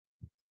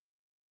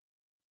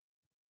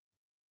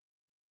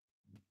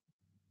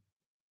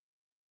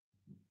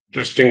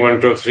Testing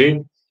 1, 2,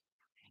 3.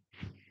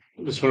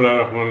 Bismillah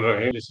Rahman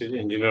Rahim. This is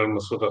Engineer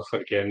Masood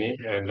Akhtar Kiani,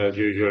 and as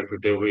usual,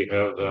 today we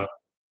have the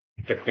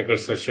technical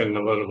session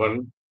number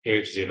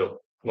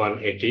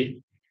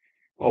 180.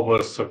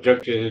 Our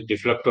subject is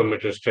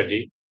deflectometer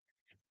study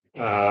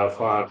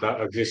for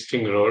the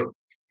existing road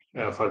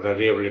for the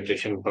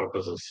rehabilitation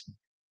purposes.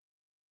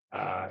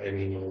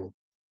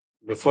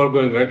 Before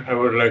going ahead, I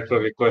would like to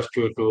request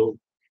you to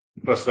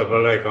press the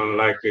bell icon,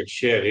 like it,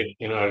 share it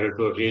in order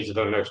to reach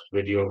the next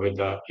video with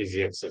the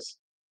easy access.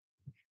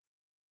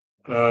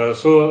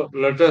 So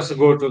let us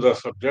go to the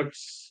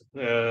subjects.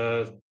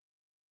 The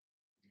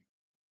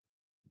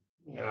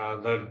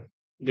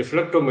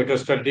deflectometer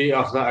study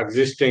of the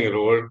existing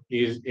road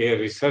is a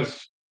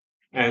research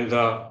and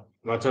the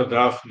method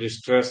of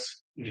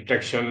distress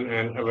detection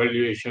and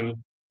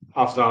evaluation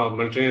of the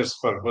maintenance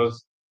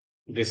purpose,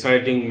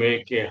 deciding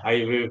make a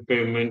highway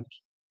pavement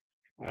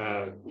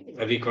uh,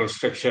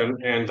 reconstruction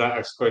and the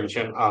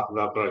expansion of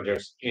the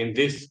projects. In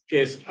this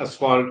case,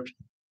 asphalt,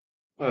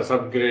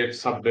 subgrade,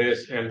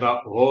 subbase, and the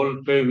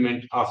whole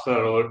pavement of the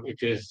road,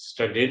 it is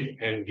studied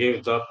and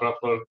gives the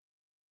proper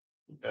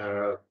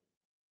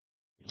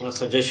uh,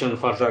 suggestion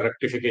for the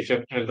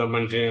rectification and the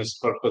maintenance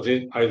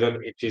purposes.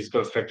 Either it is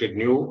constructed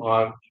new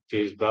or it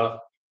is the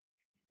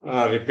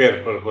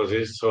repair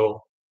purposes.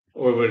 So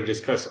we will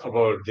discuss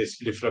about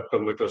this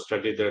deflectometer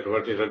study, that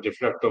what is a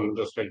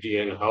deflectometer study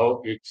and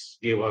how it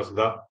gives us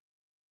the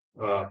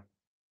uh,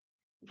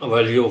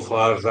 value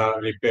for the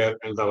repair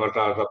and the what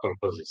are the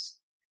purposes.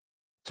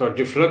 So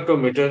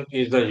deflectometer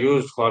is the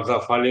used for the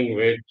falling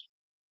weight.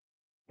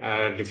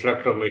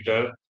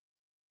 Deflectometer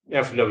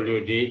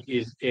FWD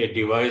is a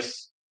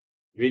device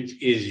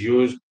which is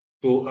used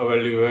to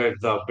evaluate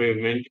the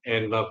pavement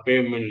and the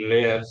pavement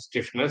layer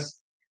stiffness.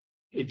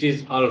 It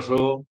is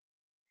also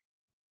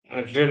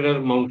a trailer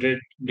mounted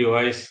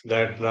device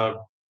that the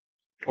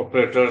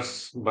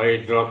operators, by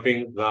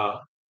dropping the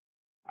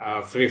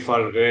free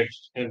fall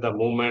weights and the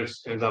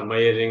movements and the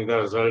measuring the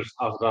results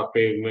of the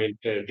pavement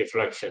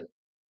deflection.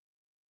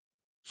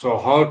 So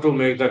how to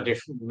make the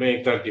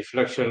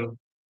deflection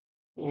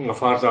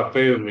for the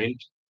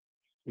pavement,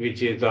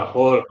 which is the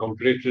whole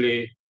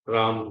completely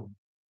from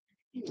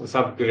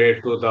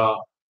subgrade to the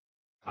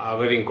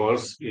wearing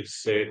course.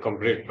 It's a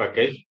complete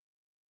package.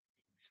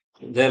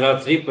 There are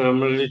three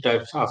primary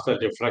types of the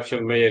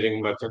deflection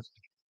measuring method,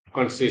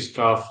 consist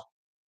of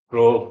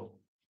probe,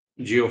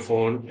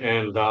 geophone,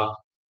 and the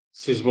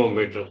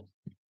seismometer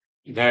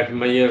that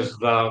measures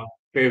the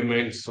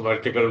pavement's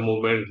vertical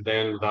movement,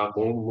 then the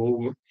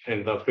move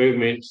and the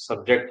pavement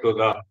subject to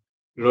the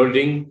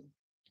loading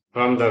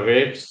from the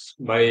weights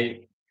by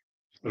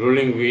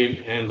rolling wheel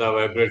and the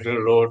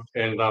vibrational load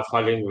and the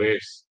falling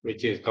weights,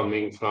 which is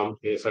coming from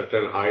a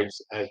certain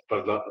heights as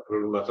per the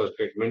approved method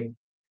statement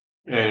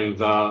and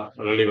the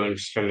relevant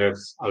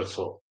standards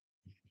also.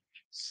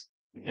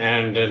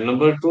 And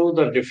number two,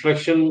 the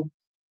deflection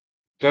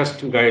test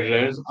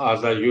guidelines are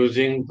the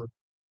using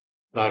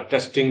the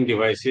testing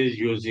devices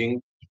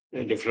using a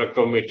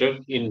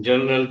deflectometer. In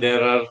general,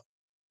 there are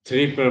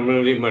three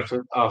primary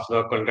methods of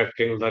the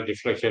conducting the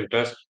deflection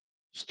test: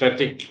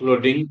 static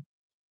loading,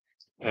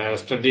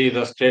 study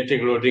the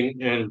static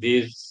loading, and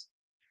these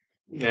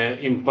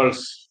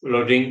impulse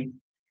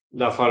loading.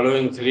 The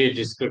following three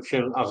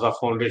description of the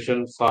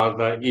foundation for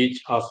the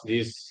each of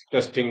these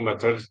testing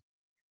methods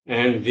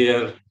and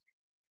their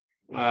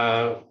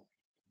uh,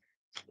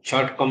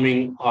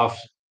 shortcoming of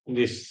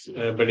these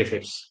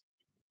benefits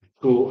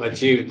to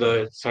achieve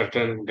the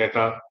certain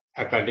data.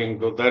 According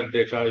to that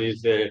data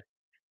is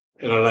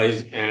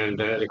analyzed and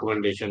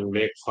recommendation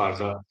made for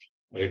the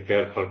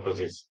repair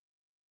purposes.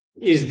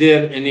 Is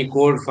there any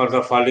code for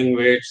the falling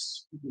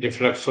weights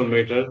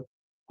deflectometer?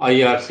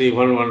 IRC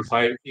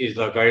 115 is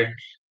the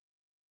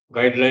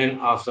guideline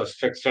of the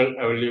structural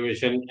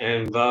evaluation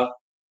and the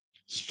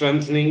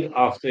strengthening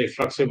of the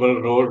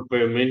flexible road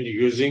pavement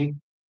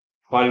using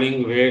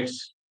falling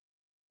weights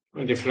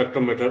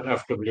deflectometer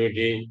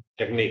FWD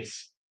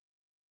techniques.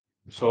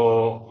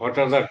 So, what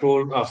are the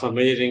tools of the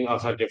measuring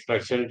of the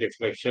deflection?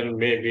 Deflection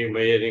may be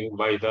measuring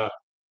by the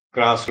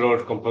cross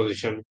load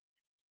composition,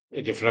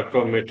 a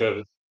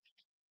deflectometer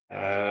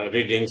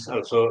readings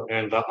also,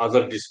 and the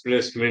other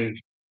displacement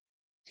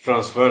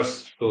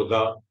transfers to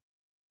the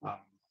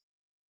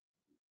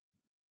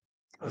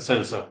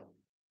sensor.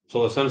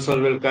 So, sensor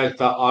will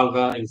catch all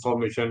the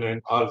information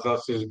and all the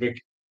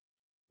seismic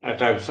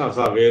types of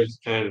the waves,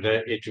 and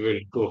it will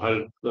to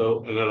help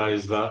to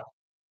analyze the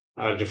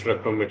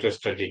deflectometer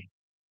study.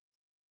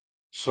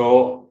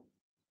 So,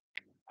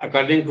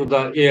 according to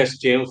the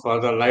ASTM,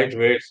 for the light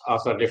weights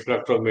of the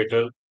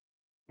deflectometer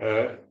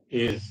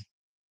is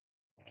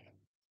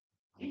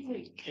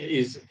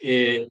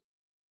a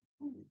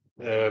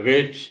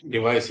weight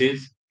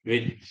devices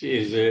which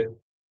is a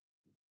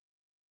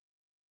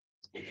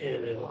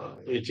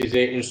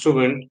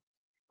instrument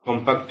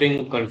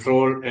compacting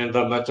control and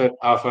the method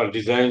of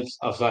designs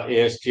of the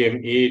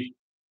ASTM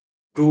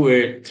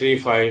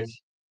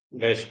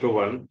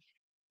E2835-21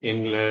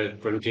 in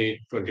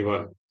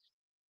 2021.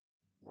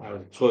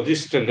 So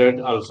this standard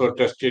also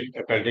tested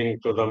according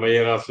to the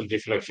measure of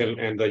deflection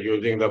and the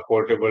using the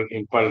portable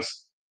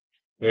impulse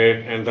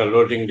rate and the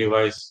loading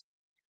device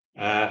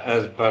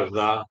as per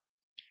the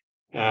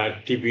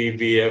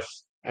TBBF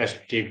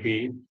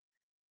STP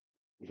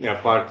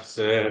parts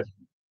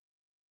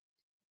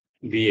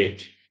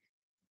B8.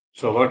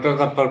 So what are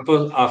the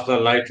purpose of the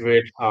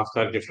lightweight of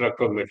the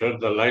deflectometer?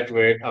 The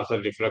lightweight of the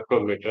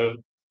deflectometer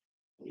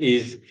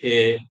is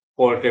a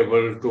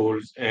portable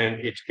tools and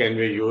it can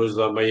be used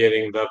for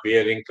measuring the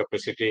bearing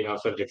capacity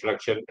of the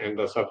deflection and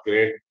the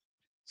subgrade,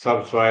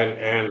 subsoil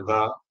and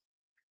the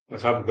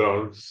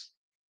subgrounds,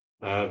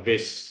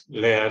 base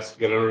layers,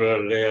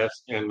 granular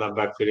layers and the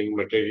backfilling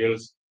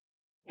materials.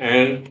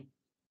 And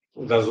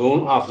the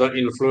zone of the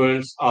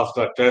influence of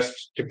the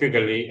test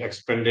typically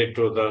expanded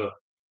to the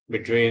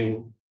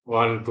between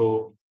 1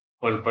 to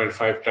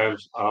 1.5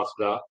 times of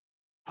the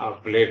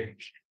plate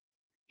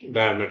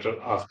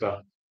diameter of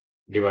the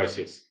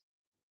devices.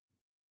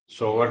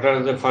 So what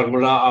are the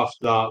formula of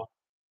the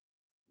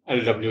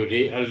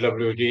LWD?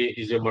 LWD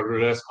is a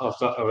modulus of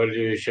the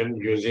evaluation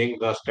using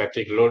the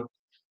static load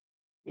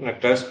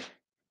test,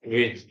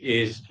 which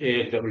is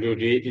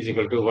AWD is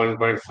equal to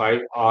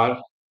 1.5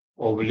 R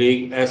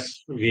oblique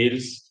S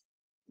wheels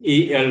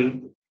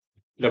ELWD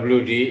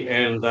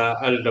and the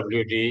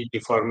LWD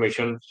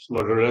deformation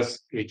modulus,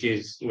 which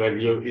is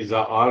value is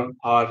the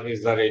R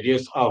is the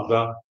radius of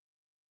the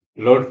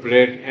load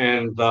plate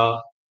and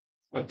the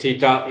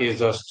theta is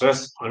the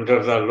stress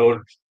under the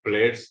load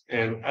plates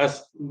and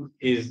S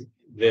is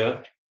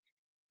the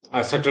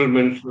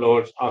settlement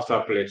load of the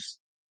plates.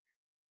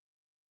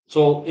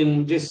 So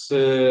in this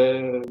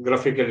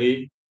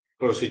graphically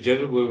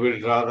procedure, we will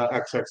draw the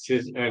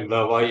x-axis and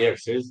the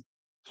y-axis.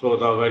 So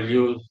the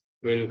values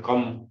will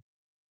come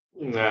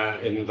in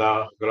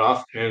the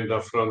graph, and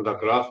from the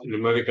graph,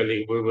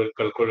 numerically, we will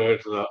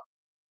calculate the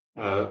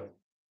uh,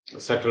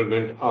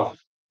 settlement of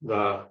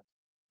the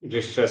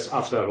distress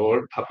of the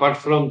road. Apart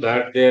from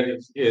that, there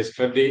is a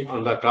study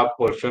on the top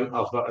portion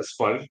of the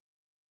asphalt,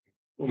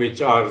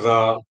 which are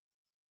the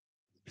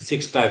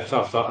six types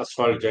of the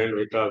asphalt joint,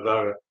 which are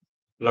the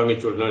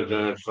longitudinal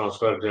joints,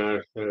 transfer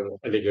joints,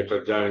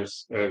 alligator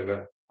joints,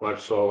 and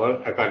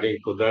whatsoever. According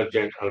to that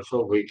joint,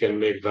 also we can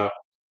make the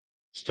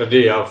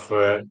study of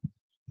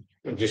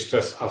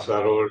distress of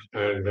the road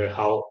and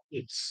how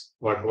it's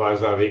what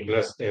was the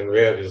weakness and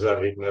where is the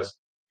weakness.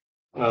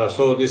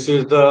 So this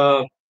is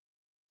the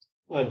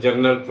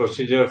general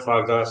procedure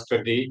for the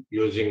study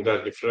using the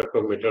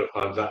deflectometer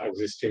for the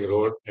existing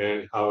road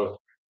and how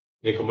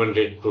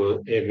recommended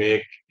to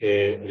make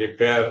a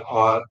repair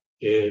or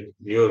a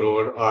new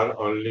road or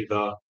only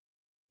the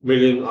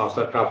building of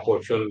the top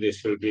portion.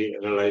 This will be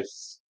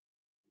analyzed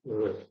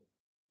for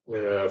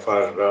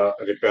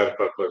repair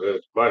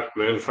purposes. But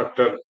main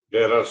factor,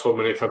 there are so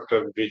many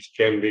factors which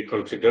can be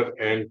considered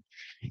and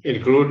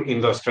include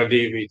in the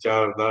study, which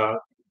are the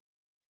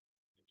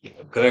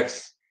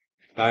cracks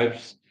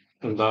types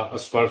on the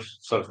asphalt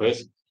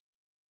surface,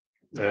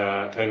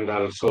 and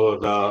also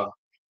the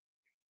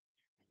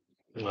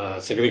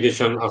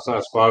segregation of the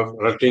asphalt,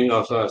 rutting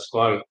of the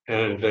asphalt,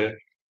 and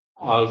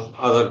all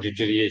other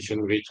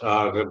deterioration which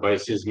are by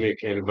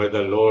seismic and by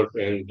the load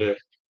and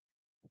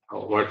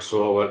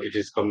whatsoever it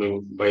is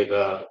coming by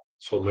the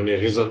so many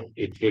reasons,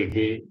 it will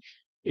be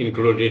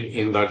included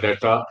in the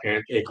data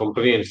and a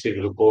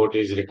comprehensive report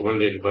is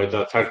recommended by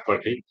the third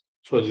party.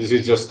 So this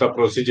is just a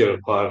procedure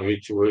for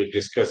which we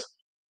discuss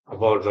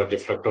about the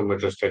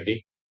deflectometer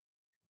study.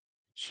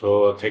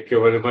 So thank you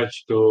very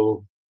much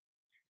to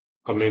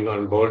coming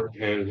on board,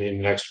 and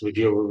in next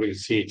video we will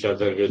see each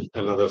other with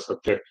another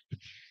subject.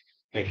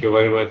 Thank you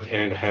very much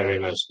and have a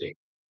nice day.